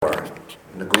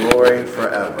and glory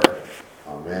forever.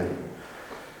 Amen.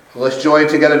 Well, let's join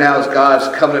together now as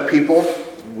God's covenant people.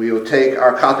 We will take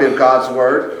our copy of God's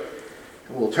Word,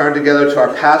 and we'll turn together to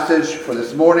our passage for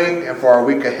this morning and for our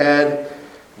week ahead.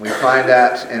 We find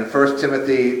that in 1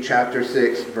 Timothy chapter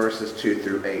 6, verses 2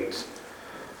 through 8.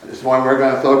 This morning we're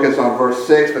going to focus on verse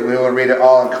 6, but we will read it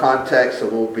all in context, so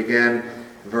we'll begin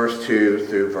verse 2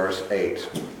 through verse 8.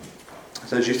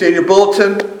 So as you see in your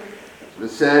bulletin, as it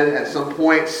said at some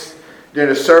points during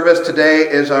the service, today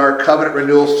is our covenant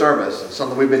renewal service. It's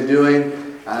something we've been doing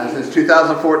since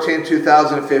 2014,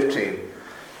 2015.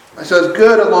 And so it's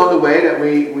good along the way that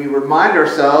we remind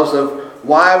ourselves of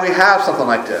why we have something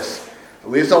like this.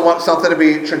 We just don't want something to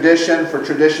be tradition for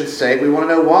tradition's sake. We want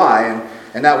to know why.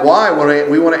 And that why,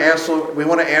 we want to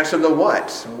answer the what.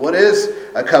 What is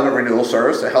a covenant renewal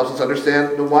service? It helps us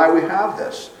understand the why we have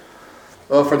this.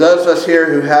 Well, for those of us here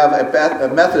who have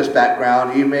a Methodist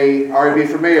background, you may already be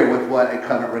familiar with what a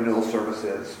covenant renewal service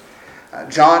is.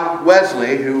 John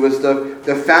Wesley, who was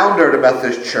the founder of the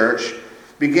Methodist Church,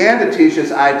 began to teach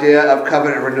this idea of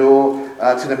covenant renewal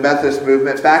to the Methodist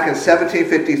movement back in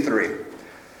 1753.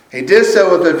 He did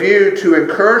so with a view to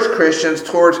encourage Christians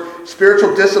towards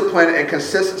spiritual discipline and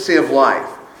consistency of life.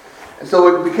 And so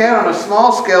it began on a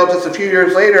small scale. Just a few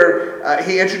years later,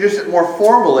 he introduced it more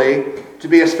formally to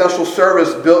be a special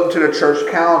service built into the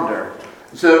church calendar.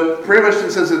 So pretty much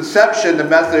since its inception, the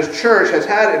Methodist Church has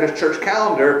had in its church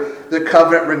calendar the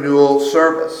covenant renewal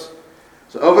service.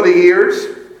 So over the years,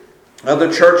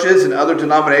 other churches and other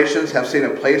denominations have seen a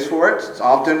place for it. It's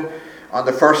often on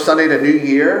the first Sunday of the new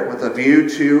year with a view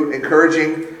to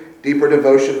encouraging deeper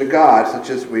devotion to God,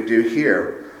 such as we do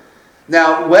here.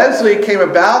 Now, Wesley came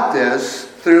about this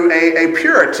through a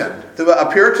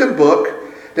Puritan book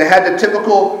that had the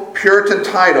typical Puritan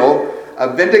title,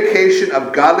 A Vindication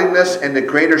of Godliness and the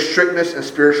Greater Strictness and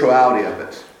Spirituality of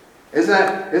It.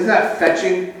 Isn't that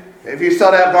fetching? If you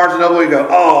saw that at Barnes & Noble, you go,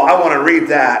 oh, I want to read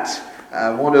that.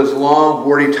 One of those long,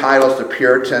 wordy titles the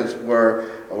Puritans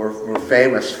were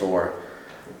famous for.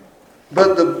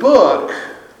 But the book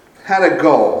had a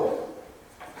goal.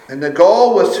 And the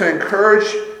goal was to encourage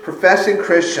professing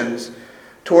Christians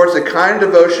towards a kind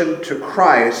of devotion to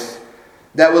Christ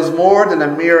that was more than a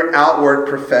mere outward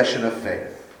profession of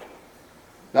faith.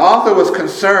 The author was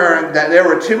concerned that there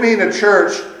were too many in the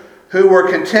church who were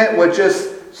content with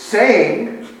just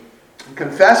saying,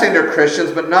 confessing they're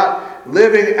Christians, but not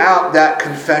living out that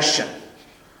confession.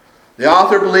 The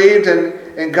author believed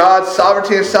in God's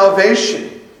sovereignty and salvation,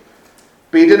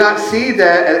 but he did not see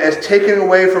that as taking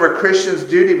away from a Christian's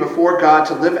duty before God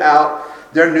to live out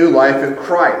their new life in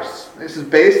Christ. This is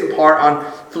based in part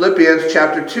on Philippians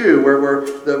chapter 2, where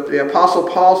the Apostle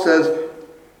Paul says,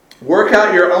 work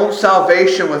out your own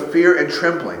salvation with fear and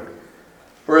trembling.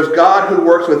 For it is God who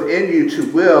works within you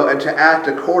to will and to act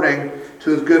according to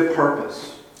his good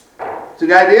purpose. So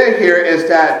the idea here is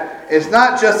that it's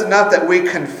not just enough that we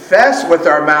confess with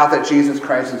our mouth that Jesus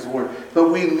Christ is Lord,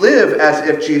 but we live as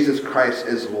if Jesus Christ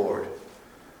is Lord.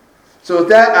 So with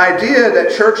that idea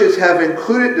that churches have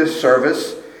included this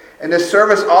service, and this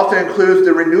service often includes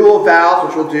the renewal vows,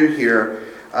 which we'll do here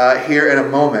in a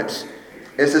moment.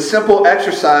 It's a simple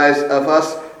exercise of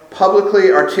us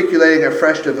publicly articulating a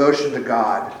fresh devotion to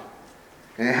God.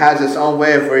 And it has its own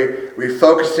way of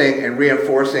refocusing and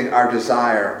reinforcing our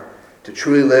desire to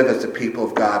truly live as the people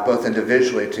of God, both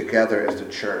individually and together as the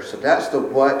church. So that's the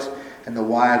what and the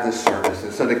why of this service.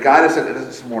 And so to guide us into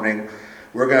this morning,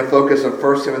 we're going to focus on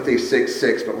 1 Timothy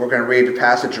 6:6, but we're going to read the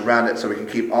passage around it so we can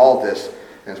keep all of this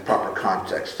in its proper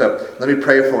context. So let me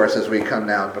pray for us as we come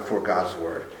now before God's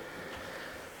Word.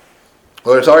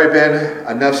 Lord, it's already been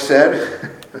enough said.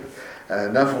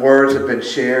 Enough words have been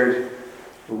shared.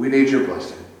 But we need your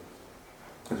blessing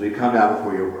as we come down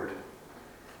before your Word.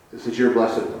 This is your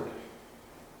blessed Word.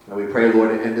 And we pray,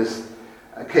 Lord, in this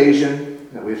occasion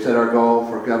that we've set our goal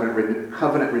for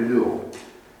covenant renewal,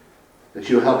 that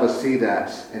you'll help us see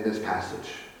that in this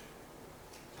passage.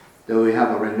 That we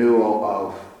have a renewal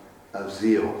of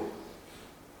zeal,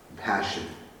 passion,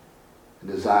 and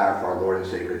desire for our Lord and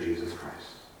Savior Jesus Christ.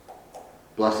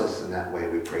 Bless us in that way,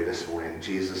 we pray this morning. In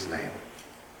Jesus' name.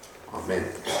 Amen.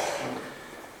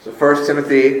 So 1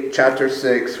 Timothy chapter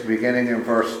 6, beginning in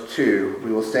verse 2.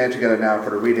 We will stand together now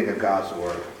for the reading of God's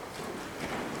Word.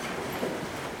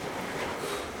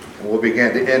 And we'll begin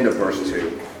at the end of verse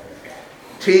 2.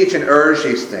 Teach and urge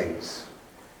these things.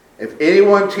 If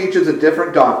anyone teaches a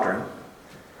different doctrine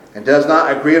and does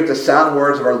not agree with the sound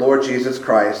words of our Lord Jesus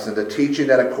Christ and the teaching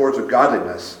that accords with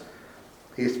godliness,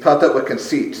 he is puffed up with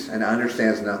conceit and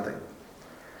understands nothing.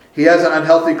 He has an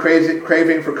unhealthy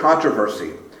craving for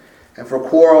controversy and for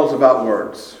quarrels about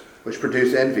words. which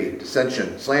produce envy,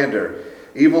 dissension, slander,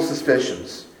 evil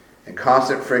suspicions, and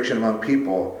constant friction among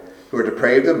people who are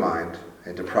depraved of mind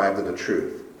and deprived of the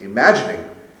truth, imagining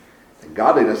that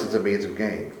godliness is a means of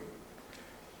gain.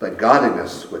 But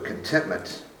godliness with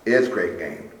contentment is great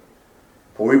gain.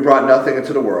 For we brought nothing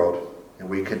into the world, and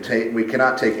we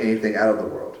cannot take anything out of the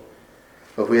world.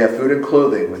 But if we have food and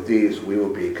clothing, with these we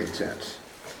will be content.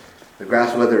 The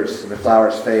grass withers and the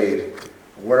flowers fade.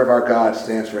 The word of our God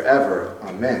stands forever.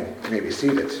 Amen. You may be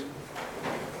seated.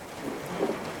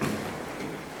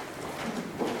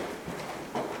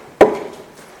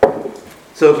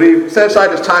 So as we set aside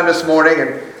this time this morning,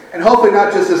 and hopefully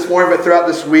not just this morning, but throughout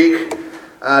this week,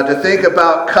 to think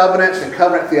about covenants and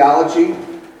covenant theology.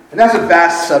 And that's a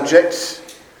vast subject.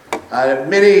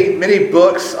 Many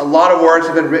books, a lot of words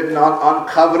have been written on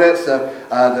covenants,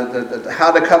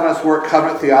 how the covenants work,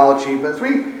 covenant theology. But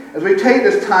as we take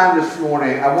this time this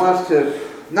morning, I want us to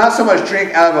not so much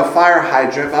drink out of a fire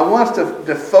hydrant, but I want us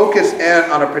to focus in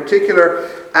on a particular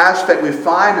aspect we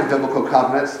find in biblical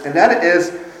covenants, and that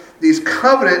is these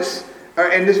covenants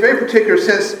are, in this very particular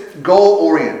sense,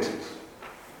 goal-oriented.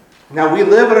 Now, we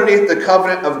live underneath the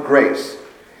covenant of grace.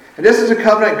 And this is a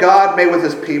covenant God made with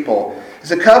his people. It's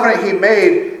a covenant he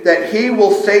made that he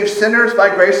will save sinners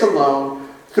by grace alone,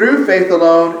 through faith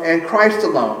alone, and Christ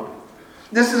alone.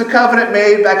 This is a covenant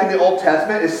made back in the Old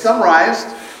Testament. It's summarized,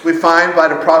 we find, by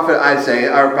the prophet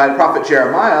Isaiah, or by the prophet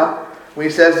Jeremiah, when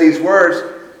he says these words,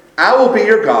 "I will be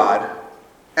your God,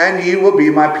 and you will be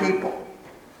my people."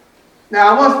 Now,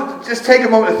 I want to just take a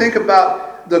moment to think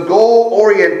about the goal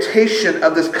orientation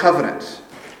of this covenant.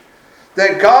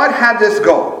 That God had this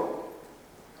goal.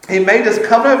 He made this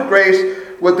covenant of grace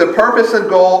with the purpose and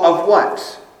goal of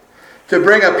what? To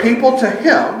bring a people to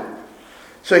him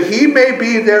so he may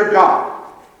be their God.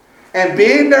 And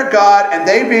being their God and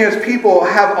they being his people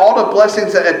have all the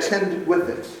blessings that attend with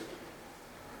it.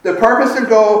 The purpose and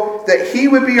goal that he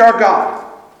would be our God.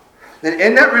 And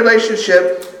in that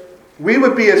relationship, we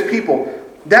would be his people.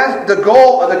 That's the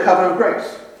goal of the covenant of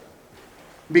grace.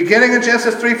 Beginning in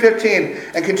Genesis 3:15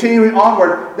 and continuing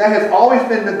onward, that has always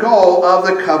been the goal of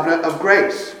the covenant of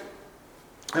grace.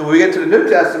 And when we get to the New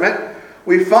Testament,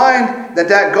 we find that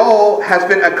that goal has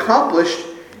been accomplished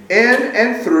in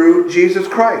and through Jesus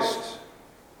Christ.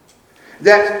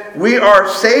 That we are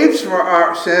saved from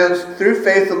our sins through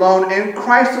faith alone in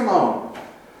Christ alone.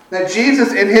 That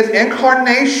Jesus in his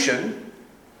incarnation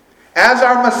as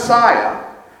our Messiah,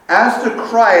 as the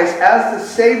Christ, as the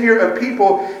Savior of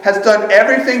people, has done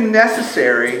everything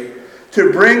necessary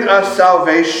to bring us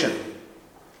salvation.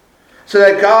 So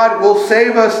that God will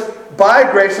save us by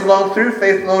grace alone, through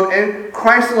faith alone, in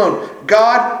Christ alone.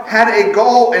 God had a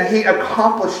goal and he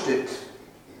accomplished it.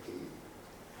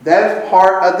 That is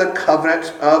part of the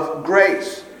covenant of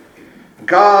grace.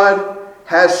 God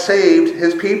has saved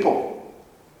his people.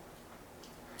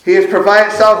 He has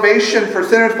provided salvation for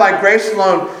sinners by grace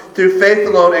alone, through faith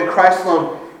alone, and Christ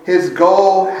alone. His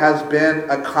goal has been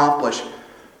accomplished.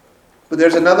 But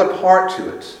there's another part to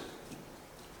it.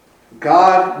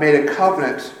 God made a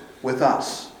covenant with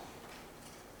us.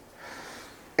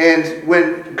 And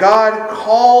when God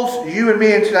calls you and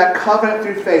me into that covenant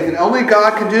through faith, and only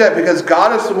God can do that because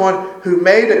God is the one who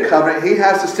made a covenant. He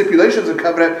has the stipulations of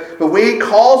covenant. But when he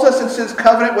calls us into this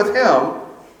covenant with him,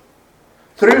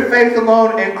 through faith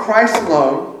alone and Christ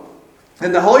alone,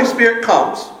 and the Holy Spirit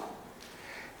comes,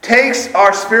 takes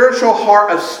our spiritual heart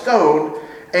of stone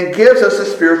and gives us a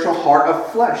spiritual heart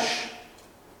of flesh.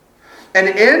 And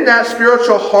in that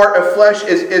spiritual heart of flesh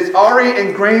is already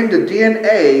ingrained the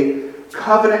DNA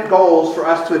covenant goals for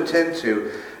us to attend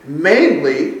to.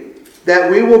 Mainly, that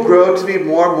we will grow to be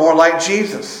more and more like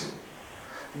Jesus.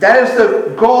 That is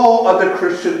the goal of the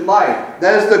Christian life.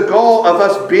 That is the goal of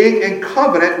us being in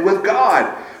covenant with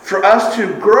God. For us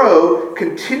to grow,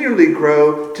 continually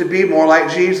grow, to be more like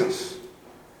Jesus.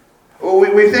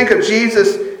 We think of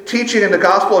Jesus teaching in the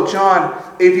Gospel of John,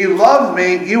 if you love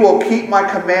me, you will keep my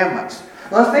commandments.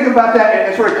 Let's think about that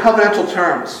in sort of covenantal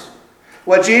terms.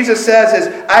 What Jesus says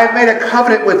is, I have made a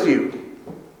covenant with you.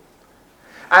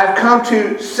 I have come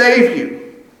to save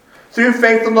you through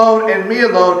faith alone and me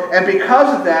alone. And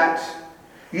because of that,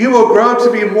 you will grow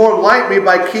to be more like me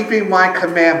by keeping my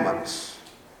commandments.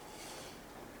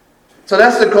 So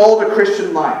that's the goal of the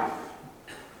Christian life.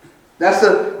 That's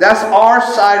our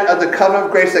side of the covenant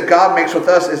of grace that God makes with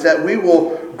us, is that we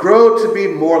will grow to be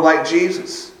more like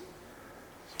Jesus.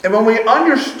 And when we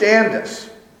understand this,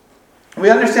 we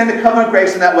understand the covenant of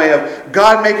grace in that way of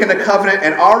God making the covenant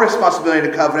and our responsibility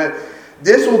in the covenant,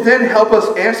 this will then help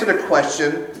us answer the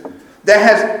question that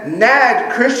has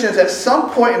nagged Christians at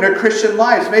some point in their Christian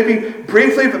lives, maybe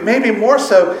briefly, but maybe more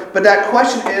so. But that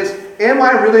question is, am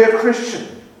I really a Christian?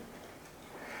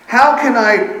 How can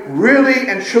I really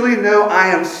and truly know I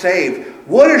am saved?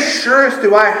 What assurance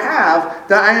do I have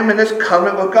that I am in this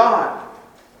covenant with God?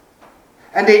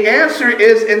 And the answer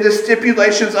is in the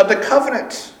stipulations of the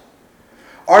covenant.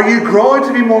 Are you growing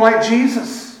to be more like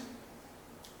Jesus?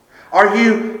 Are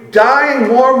you dying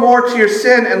more and more to your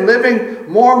sin and living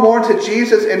more and more to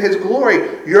Jesus and His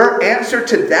glory? Your answer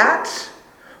to that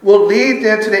will lead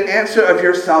then to the answer of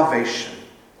your salvation.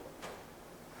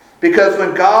 Because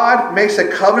when God makes a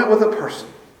covenant with a person,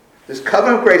 this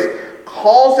covenant of grace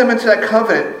calls them into that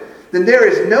covenant, then there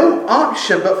is no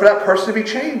option but for that person to be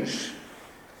changed.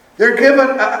 They're given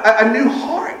a new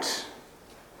heart.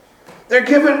 They're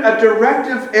given a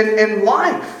directive in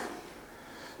life.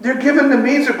 They're given the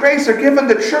means of grace. They're given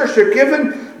the church. They're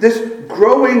given this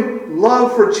growing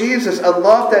love for Jesus, a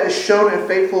love that is shown in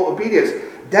faithful obedience.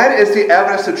 That is the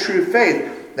evidence of true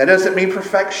faith. That doesn't mean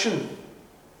perfection.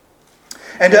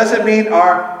 It doesn't mean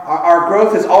our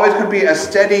growth is always going to be a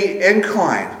steady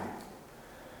incline.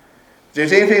 If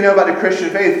there's anything you know about the Christian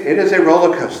faith, it is a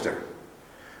roller coaster.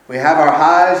 We have our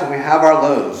highs and we have our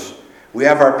lows. We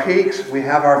have our peaks, we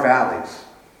have our valleys.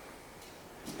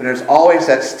 But there's always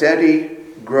that steady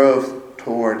growth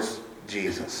towards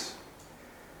Jesus.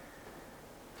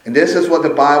 And this is what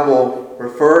the Bible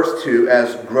refers to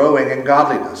as growing in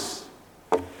godliness.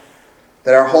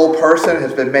 That our whole person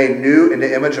has been made new in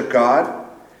the image of God.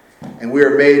 And we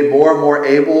are made more and more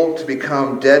able to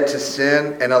become dead to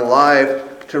sin and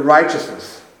alive to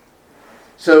righteousness.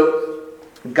 So,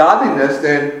 godliness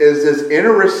then is this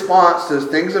inner response to the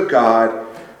things of God,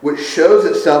 which shows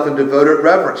itself in devoted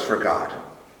reverence for God.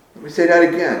 Let me say that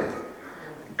again.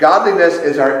 Godliness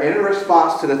is our inner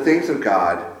response to the things of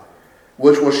God,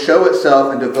 which will show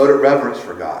itself in devoted reverence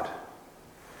for God.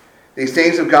 These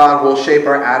things of God will shape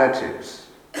our attitudes.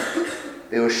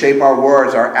 They will shape our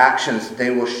words, our actions.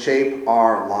 They will shape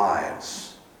our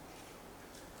lives.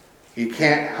 You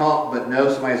can't help but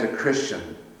know somebody's a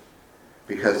Christian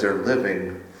because they're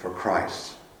living for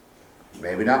Christ.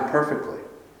 Maybe not perfectly.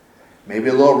 Maybe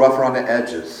a little rougher on the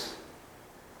edges.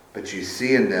 But you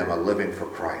see in them a living for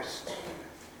Christ.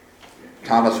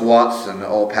 Thomas Watson, the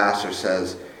old pastor,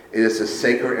 says, "It is a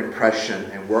sacred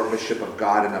impression and workmanship of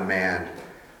God in a man,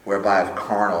 whereby of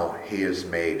carnal he is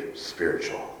made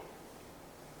spiritual."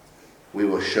 We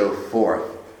will show forth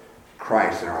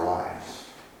Christ in our lives.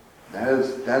 That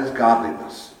is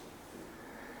godliness.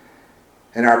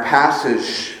 In our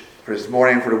passage for this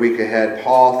morning, for the week ahead,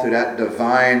 Paul, through that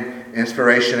divine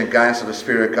inspiration and guidance of the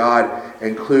Spirit of God,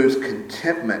 includes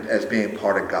contentment as being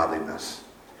part of godliness.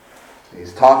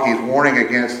 He's warning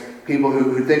against people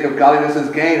who think of godliness as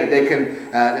gain,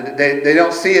 that they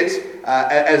don't see it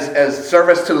as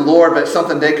service to the Lord, but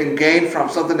something they can gain from,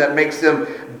 something that makes them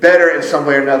better in some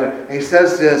way or another. And he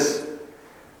says this,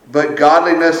 but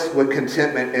godliness with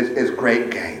contentment is great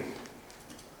gain.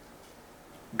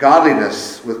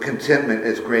 Godliness with contentment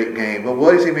is great gain. But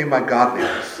what does he mean by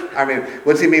godliness?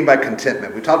 What does he mean by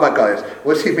contentment? We talk about godliness.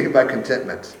 What does he mean by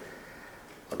contentment?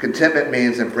 Well, contentment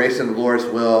means embracing the Lord's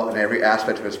will in every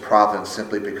aspect of His providence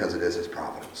simply because it is His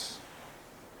providence.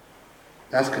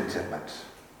 That's contentment.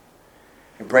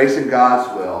 Embracing God's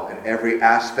will in every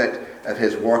aspect of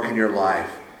His work in your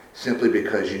life simply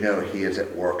because you know He is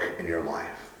at work in your life.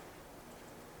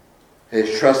 It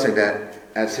is trusting that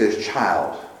as His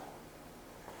child,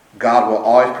 God will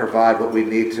always provide what we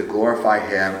need to glorify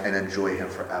Him and enjoy Him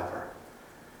forever.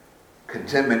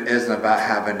 Contentment isn't about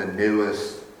having the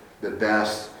newest, the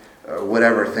best, or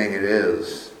whatever thing it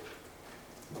is.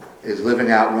 It's living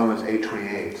out Romans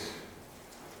 8:28.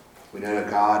 We know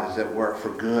that God is at work for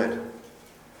good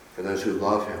for those who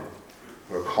love Him,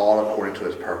 who are called according to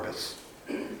His purpose.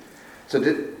 So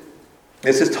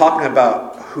this is talking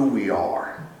about who we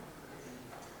are.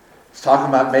 It's talking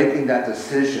about making that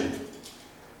decision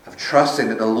of trusting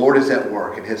that the Lord is at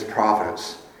work in His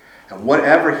providence. And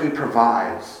whatever He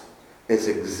provides is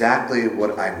exactly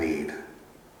what I need.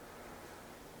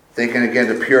 Thinking again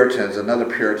to Puritans, another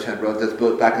Puritan wrote this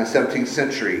book back in the 17th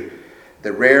century,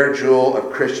 The Rare Jewel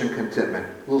of Christian Contentment.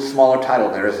 A little smaller title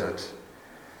there, isn't it?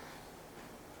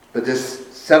 But this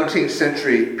 17th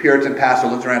century Puritan pastor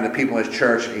looked around at the people in his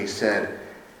church and he said,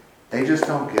 they just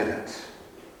don't get it.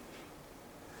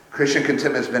 Christian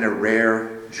contentment has been a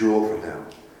rare jewel for them.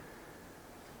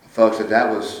 Folks, if that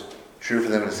was true for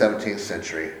them in the 17th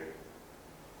century,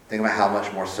 think about how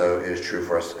much more so it is true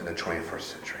for us in the 21st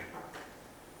century.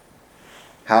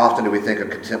 How often do we think of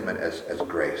contentment as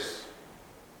grace?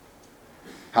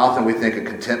 How often we think of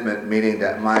contentment meaning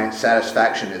that my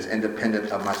satisfaction is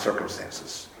independent of my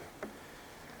circumstances.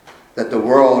 That the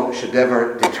world should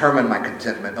never determine my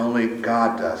contentment, only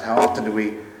God does. How often do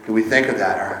we think of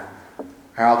that? Or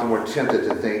how often we're tempted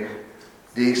to think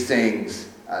these things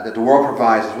that the world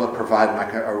provides is what provide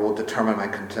or will determine my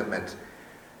contentment.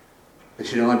 It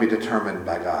should only be determined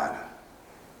by God.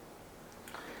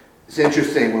 It's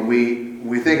interesting when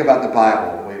we think about the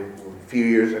Bible.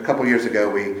 A couple years ago,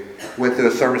 we went through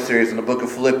a sermon series in the book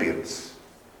of Philippians.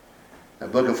 The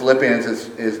book of Philippians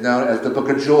is known as the book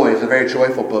of joy. It's a very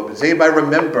joyful book. Does anybody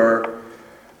remember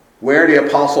where the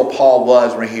Apostle Paul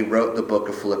was when he wrote the book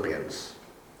of Philippians?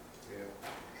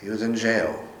 He was in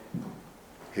jail.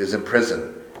 He was in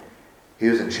prison. He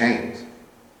was in chains.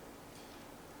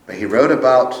 But he wrote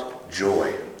about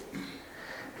joy.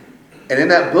 And in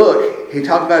that book, he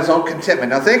talked about his own contentment.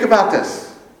 Now think about this.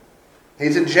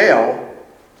 He's in jail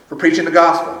for preaching the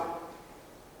gospel.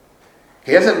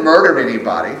 He hasn't murdered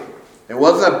anybody. It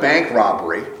wasn't a bank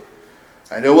robbery.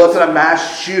 And it wasn't a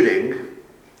mass shooting.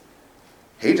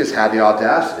 He just had the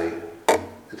audacity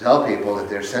to tell people that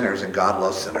they're sinners and God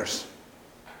loves sinners.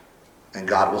 And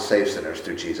God will save sinners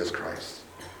through Jesus Christ.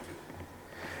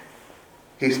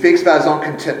 He speaks about his own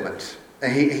contentment.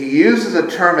 And he uses a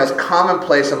term that's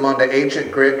commonplace among the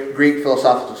ancient Greek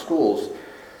philosophical schools.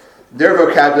 Their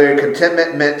vocabulary,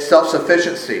 contentment meant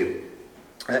self-sufficiency,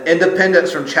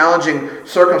 independence from challenging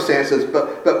circumstances.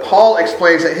 But Paul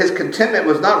explains that his contentment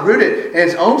was not rooted in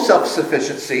his own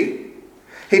self-sufficiency.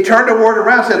 He turned the word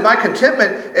around and said, my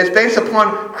contentment is based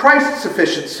upon Christ's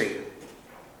sufficiency.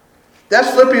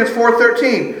 That's Philippians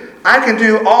 4:13. I can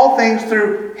do all things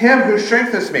through him who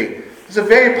strengthens me. It's a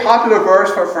very popular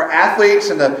verse for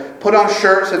athletes and to put on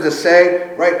shirts and to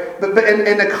say, right? But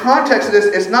in the context of this,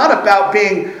 it's not about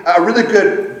being a really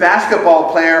good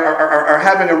basketball player or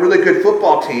having a really good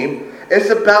football team. It's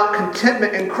about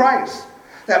contentment in Christ.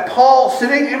 That Paul,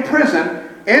 sitting in prison,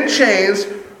 in chains,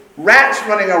 rats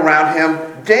running around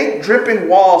him, dank dripping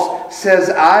walls, says,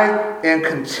 I am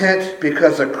content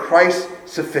because of Christ's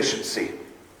sufficiency.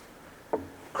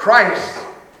 Christ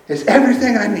is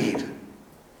everything I need.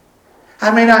 I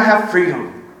may not have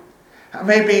freedom. I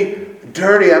may be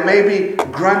dirty. I may be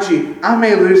grungy. I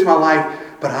may lose my life.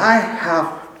 But I have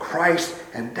Christ,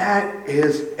 and that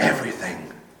is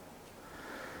everything.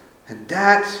 And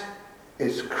that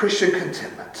is Christian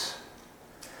contentment.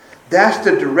 That's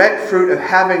the direct fruit of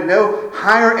having no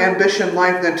higher ambition in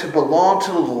life than to belong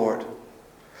to the Lord.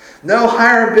 No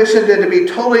higher ambition than to be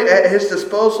totally at his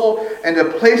disposal and the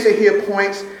place that he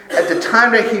appoints at the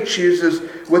time that he chooses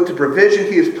with the provision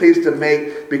he is pleased to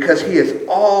make because he is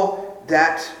all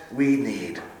that we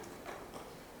need.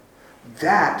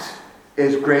 That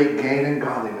is great gain in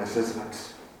godliness, isn't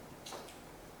it?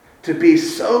 To be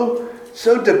so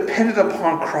dependent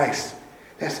upon Christ.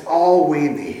 That's all we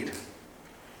need.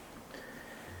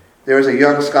 There was a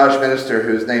young Scottish minister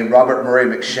who was named Robert Murray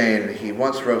McShane. He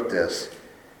once wrote this.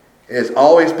 It has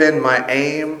always been my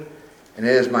aim and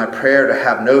it is my prayer to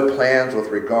have no plans with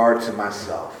regard to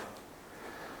myself.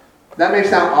 That may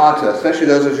sound odd to us, especially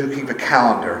those of us who keep a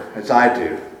calendar, as I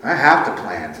do. I have to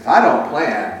plan. If I don't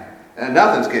plan, then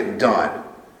nothing's getting done.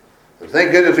 So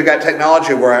thank goodness we got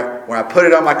technology where I put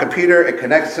it on my computer, it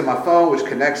connects to my phone, which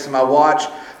connects to my watch.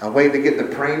 I'm waiting to get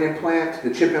the brain implant,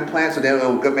 the chip implant, so then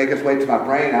it'll make its way to my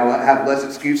brain. I'll have less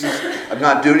excuses of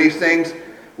not doing these things.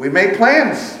 We make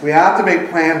plans. We have to make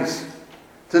plans.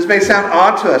 This may sound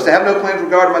odd to us. I have no plans with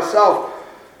regard to myself.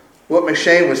 What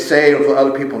McShane was saying was what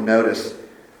other people noticed.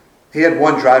 He had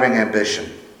one driving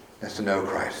ambition. That's to know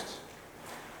Christ.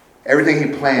 Everything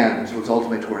he planned was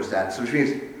ultimately towards that. So which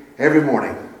means every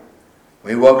morning,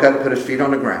 when he woke up and put his feet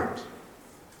on the ground,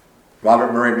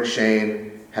 Robert Murray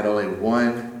McShane had only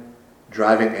one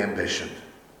driving ambition.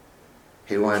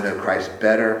 He wanted to know Christ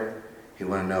better. He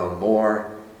wanted to know him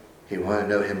more. He wanted to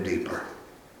know him deeper.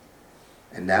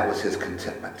 And that was his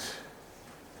contentment.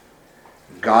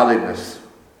 Godliness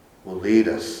will lead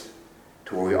us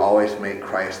to where we always make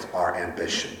Christ our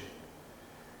ambition.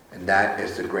 And that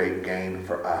is the great gain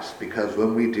for us. Because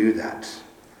when we do that,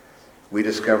 we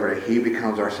discover that he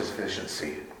becomes our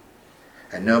sufficiency.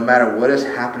 And no matter what is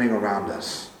happening around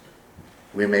us,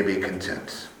 we may be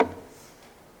content.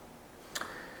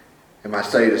 In my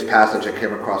study of this passage, I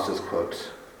came across this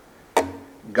quote.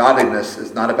 Godliness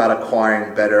is not about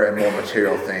acquiring better and more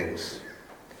material things.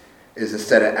 It is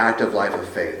instead an active life of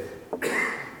faith.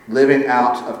 Living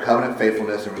out of covenant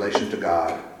faithfulness in relation to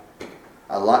God.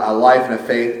 A life and a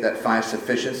faith that finds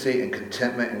sufficiency and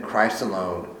contentment in Christ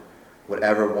alone,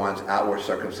 whatever one's outward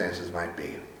circumstances might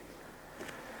be.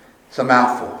 It's a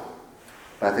mouthful.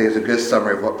 But I think it's a good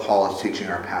summary of what Paul is teaching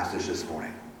our passage this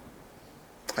morning.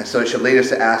 And so it should lead us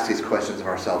to ask these questions of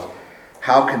ourselves.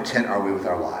 How content are we with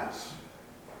our lives?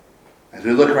 As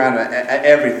we look around at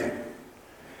everything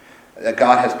that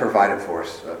God has provided for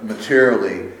us,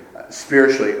 materially,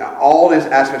 spiritually, all these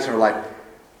aspects of our life,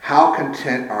 how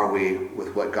content are we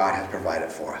with what God has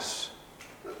provided for us?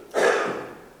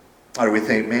 Or do we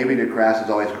think maybe the grass is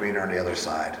always greener on the other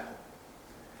side?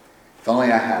 If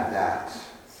only I had that,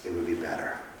 it would be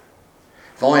better.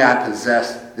 If only I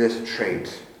possessed this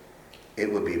trait,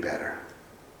 it would be better.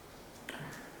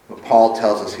 What Paul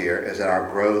tells us here is that our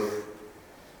growth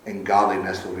in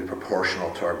godliness will be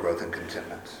proportional to our growth in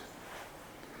contentment.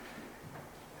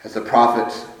 As the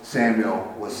prophet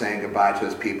Samuel was saying goodbye to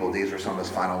his people, these were some of his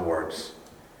final words.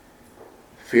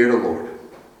 Fear the Lord.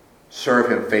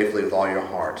 Serve him faithfully with all your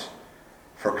heart,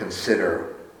 for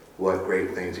consider what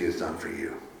great things he has done for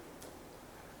you.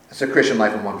 That's a Christian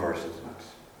life in one verse, isn't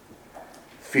it?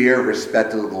 Fear,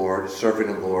 respect of the Lord, serving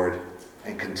the Lord,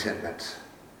 and contentment,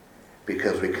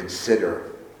 because we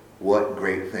consider what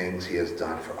great things he has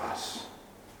done for us.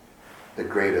 The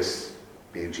greatest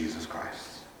being Jesus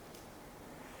Christ.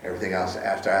 Everything else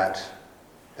after that,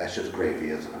 that's just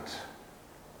gravy, isn't it?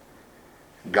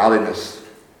 Godliness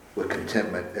with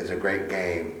contentment is a great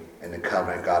game in the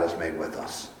covenant God has made with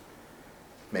us.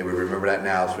 May we remember that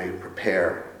now as we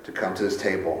prepare to come to this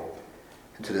table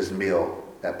and to this meal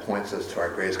that points us to our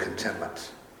greatest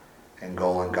contentment and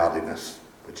goal in godliness,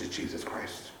 which is Jesus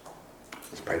Christ.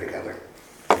 Let's pray together.